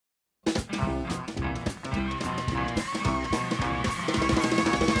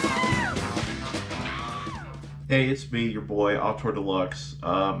Hey, it's me, your boy, Autor Deluxe.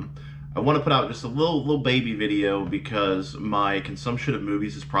 I want to put out just a little baby video because my consumption of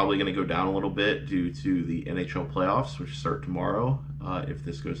movies is probably going to go down a little bit due to the NHL playoffs, which start tomorrow, if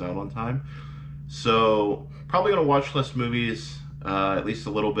this goes out on time. So, probably going to watch less movies, at least a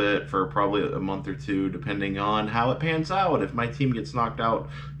little bit, for probably a month or two, depending on how it pans out. If my team gets knocked out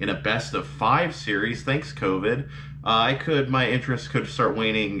in a best-of-5 series, thanks COVID, my interest could start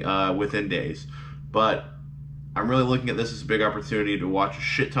waning within days. But I'm really looking at this as a big opportunity to watch a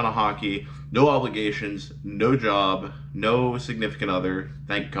shit ton of hockey, no obligations, no job, no significant other.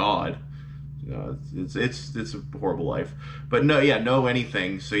 Thank God. It's a horrible life, but no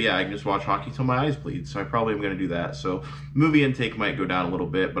anything. So yeah, I can just watch hockey till my eyes bleed. So I probably am going to do that. So movie intake might go down a little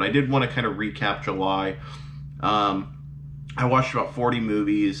bit, but I did want to kind of recap July. I watched about 40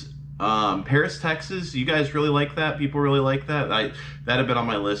 movies. Paris, Texas, you guys really like that? People really like that? That had been on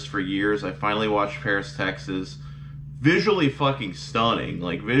my list for years. I finally watched Paris, Texas. Visually fucking stunning,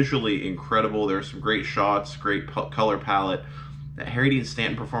 like visually incredible. There's some great shots, great color palette. That Harry Dean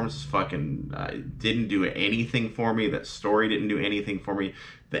Stanton performance is fucking didn't do anything for me. That story didn't do anything for me.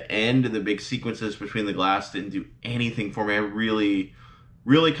 The end of the big sequences between the glass didn't do anything for me. I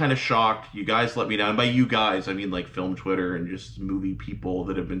really kind of shocked. You guys let me down. By you guys, I mean like film Twitter and just movie people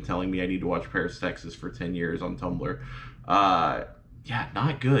that have been telling me I need to watch Paris, Texas for 10 years on Tumblr. Yeah,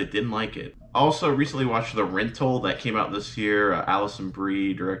 not good. Didn't like it. Also, recently watched The Rental that came out this year. Alison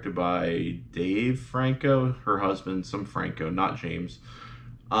Brie, directed by Dave Franco, her husband, some Franco, not James.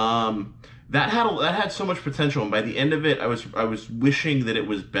 That had so much potential, and by the end of it, I was wishing that it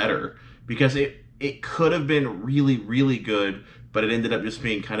was better because it could have been really good, but it ended up just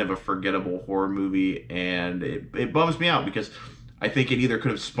being kind of a forgettable horror movie, and it bums me out because I think it either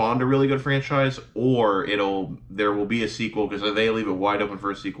could have spawned a really good franchise or there will be a sequel because they leave it wide open for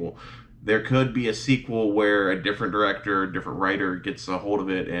a sequel. There could be a sequel where a different director, a different writer gets a hold of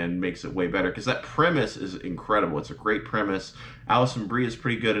it and makes it way better because that premise is incredible. It's a great premise. Alison Brie is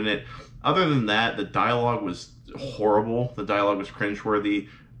pretty good in it. Other than that, the dialogue was horrible. The dialogue was cringeworthy.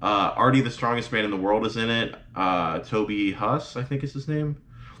 Artie, the Strongest Man in the World, is in it. Toby Huss, I think is his name.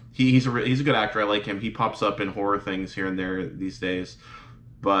 He's a good actor. I like him. He pops up in horror things here and there these days.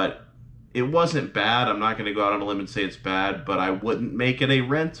 But it wasn't bad. I'm not going to go out on a limb and say it's bad, but I wouldn't make it a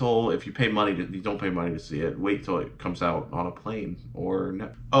rental if you don't pay money to see it. Wait till it comes out on a plane or no.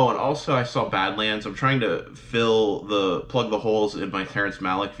 Oh, and also I saw Badlands. I'm trying to plug the holes in my Terrence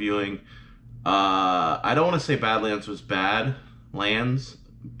Malick viewing. I don't want to say Badlands was bad,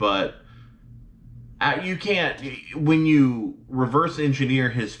 but you can't, when you reverse engineer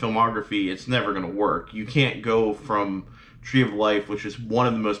his filmography, it's never going to work. You can't go from Tree of Life, which is one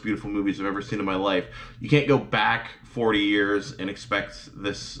of the most beautiful movies I've ever seen in my life. You can't go back 40 years and expect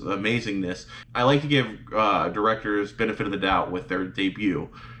this amazingness. I like to give directors benefit of the doubt with their debut.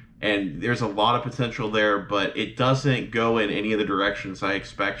 And there's a lot of potential there, but it doesn't go in any of the directions I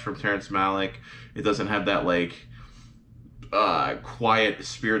expect from Terrence Malick. It doesn't have that, quiet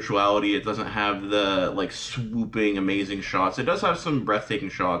spirituality. It doesn't have the swooping amazing shots. It does have some breathtaking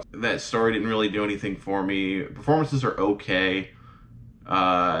shots. That story didn't really do anything for me. Performances are okay.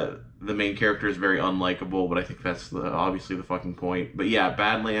 The main character is very unlikable, but I think that's obviously the fucking point. But yeah,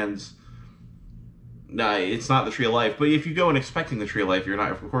 Badlands, it's not the Tree of Life, but if you go in expecting the Tree of Life,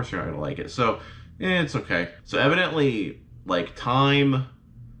 of course you're not gonna like it. So it's okay. So evidently, Time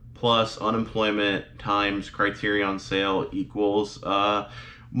plus unemployment times Criterion sale equals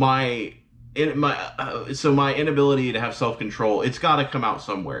my inability to have self-control. It's got to come out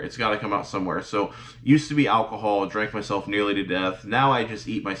somewhere. So used to be alcohol, drank myself nearly to death. Now I just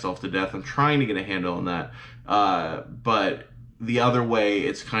eat myself to death. I'm trying to get a handle on that. But the other way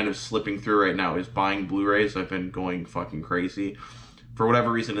it's kind of slipping through right now is buying Blu-rays. I've been going fucking crazy. For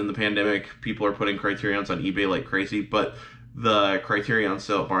whatever reason in the pandemic, people are putting Criterions on eBay like crazy, but the Criterion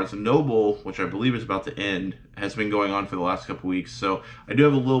sale at Barnes & Noble, which I believe is about to end, has been going on for the last couple weeks. So I do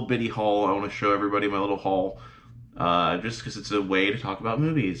have a little bitty haul. I want to show everybody my little haul, just because it's a way to talk about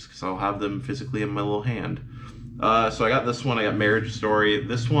movies, because I'll have them physically in my little hand. So I got this one. I got Marriage Story.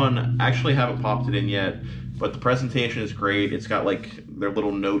 This one, actually haven't popped it in yet, but the presentation is great. It's got their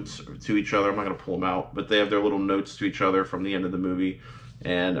little notes to each other. I'm not going to pull them out, but they have their little notes to each other from the end of the movie.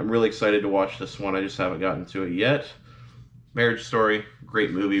 And I'm really excited to watch this one. I just haven't gotten to it yet. Marriage Story,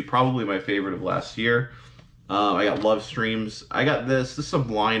 great movie, probably my favorite of last year. I got Love Streams. I got this. This is a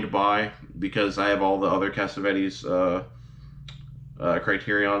blind buy because I have all the other Cassavetes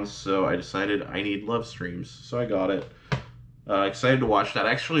Criterions, so I decided I need Love Streams, so I got it. Excited to watch that.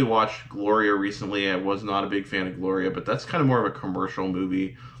 I actually watched Gloria recently. I was not a big fan of Gloria, but that's kind of more of a commercial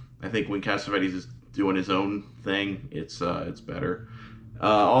movie. I think when Cassavetes is doing his own thing, it's better.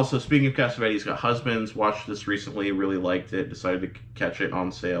 Also, speaking of Cassavetes, got Husbands. Watched this recently, really liked it. Decided to catch it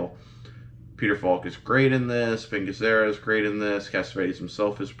on sale. Peter Falk is great in this. Ben Gazzara is great in this. Cassavetes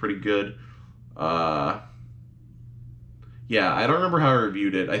himself is pretty good. Yeah, I don't remember how I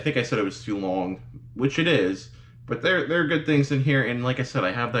reviewed it. I think I said it was too long, which it is. But there are good things in here. And like I said,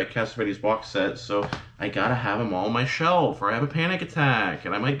 I have that Cassavetes box set, so I gotta have them all on my shelf, or I have a panic attack,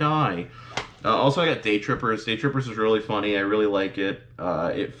 and I might die. Also, I got Day Trippers. Day Trippers is really funny. I really like it.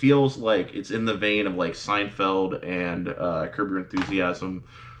 It feels like it's in the vein of like Seinfeld and Curb Your Enthusiasm.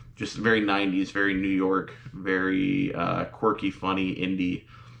 Just very 90s, very New York, very quirky, funny, indie.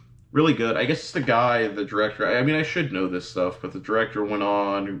 Really good. I guess it's the guy, the director. I mean, I should know this stuff, but the director went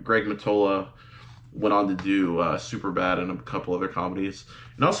on, Greg Mottola went on to do Superbad and a couple other comedies.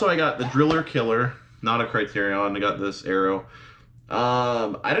 And also I got The Driller Killer, not a Criterion. I got this Arrow.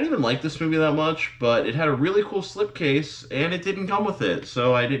 I don't even like this movie that much, but it had a really cool slipcase, and it didn't come with it,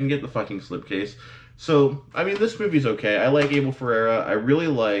 so I didn't get the fucking slipcase. So, I mean, this movie's okay. I like Abel Ferrara. I really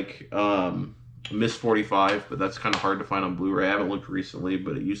like Miss 45, but that's kind of hard to find on Blu-ray. I haven't looked recently,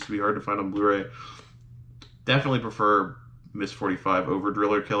 but it used to be hard to find on Blu-ray. Definitely prefer Miss 45 over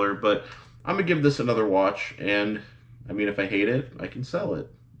Driller Killer, but I'm going to give this another watch, and, I mean, if I hate it, I can sell it.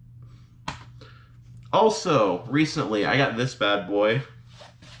 Also, recently, I got this bad boy.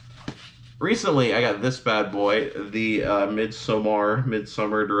 The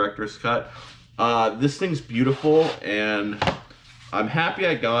Midsommar Director's Cut. This thing's beautiful, and I'm happy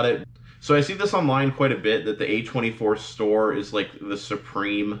I got it. So I see this online quite a bit, that the A24 store is like the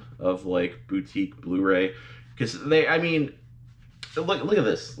supreme of like boutique Blu-ray. Because I mean, look at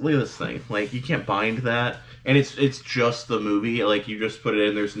this. Look at this thing. Like, you can't bind that. And it's just the movie. Like, you just put it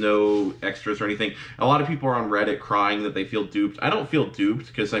in. There's no extras or anything. A lot of people are on Reddit crying that they feel duped. I don't feel duped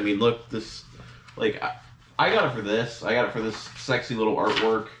because, I mean, look, this... Like, I got it for this. I got it for this sexy little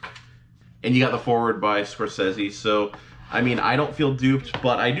artwork. And you got the forward by Scorsese. So, I mean, I don't feel duped.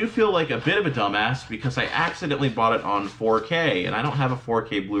 But I do feel like a bit of a dumbass because I accidentally bought it on 4K. And I don't have a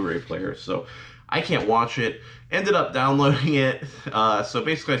 4K Blu-ray player. So... I can't watch it. Ended up downloading it. So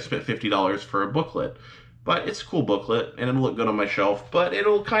basically I spent $50 for a booklet. But it's a cool booklet, and it'll look good on my shelf. But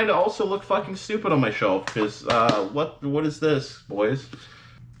it'll kind of also look fucking stupid on my shelf, because what is this, boys?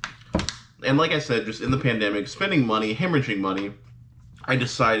 And like I said, just in the pandemic, spending money, hemorrhaging money, I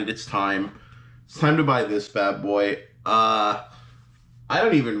decided it's time. It's time to buy this bad boy. I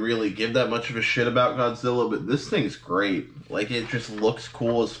don't even really give that much of a shit about Godzilla, but this thing's great. Like, it just looks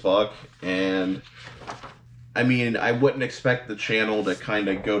cool as fuck, and I mean, I wouldn't expect the channel to kind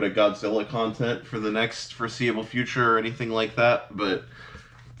of go to Godzilla content for the next foreseeable future or anything like that, but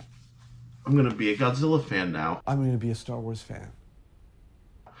I'm gonna be a Godzilla fan now. I'm gonna be a Star Wars fan.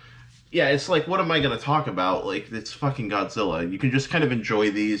 Yeah, it's like, what am I going to talk about? Like, it's fucking Godzilla. You can just kind of enjoy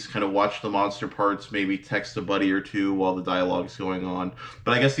these, kind of watch the monster parts, maybe text a buddy or two while the dialogue's going on.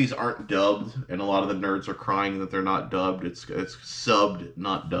 But I guess these aren't dubbed, and a lot of the nerds are crying that they're not dubbed. It's subbed,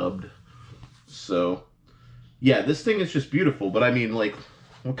 not dubbed. So, yeah, this thing is just beautiful. But I mean, like,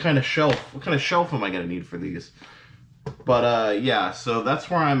 what kind of shelf am I going to need for these? But, yeah, so that's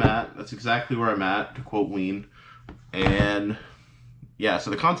where I'm at. That's exactly where I'm at, to quote Ween. And... yeah,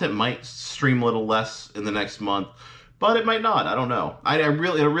 so the content might stream a little less in the next month, but it might not. I don't know. It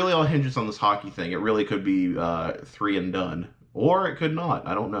really all hinges on this hockey thing. It really could be 3 and done, or it could not.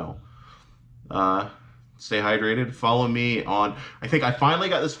 I don't know. Stay hydrated. Follow me on... I think I finally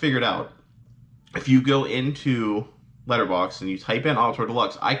got this figured out. If you go into Letterboxd and you type in Auteur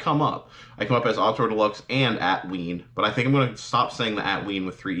Deluxe, I come up. I come up as Auteur Deluxe and @Ween, but I think I'm going to stop saying the @Ween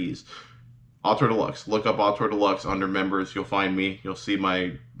with 3 E's. Auteur Deluxe. Look up Auteur Deluxe under members. You'll find me. You'll see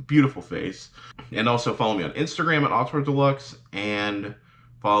my beautiful face. And also follow me on Instagram at Auteur Deluxe, and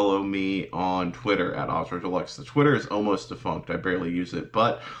follow me on Twitter at Auteur Deluxe. The Twitter is almost defunct. I barely use it.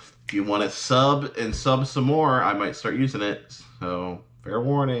 But if you want to sub some more, I might start using it. So, fair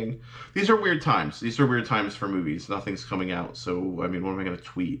warning. These are weird times. These are weird times for movies. Nothing's coming out. So, I mean, what am I going to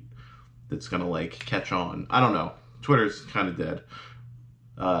tweet that's going to, like, catch on? I don't know. Twitter's kind of dead.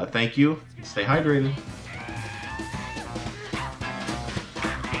 Thank you. Stay hydrated.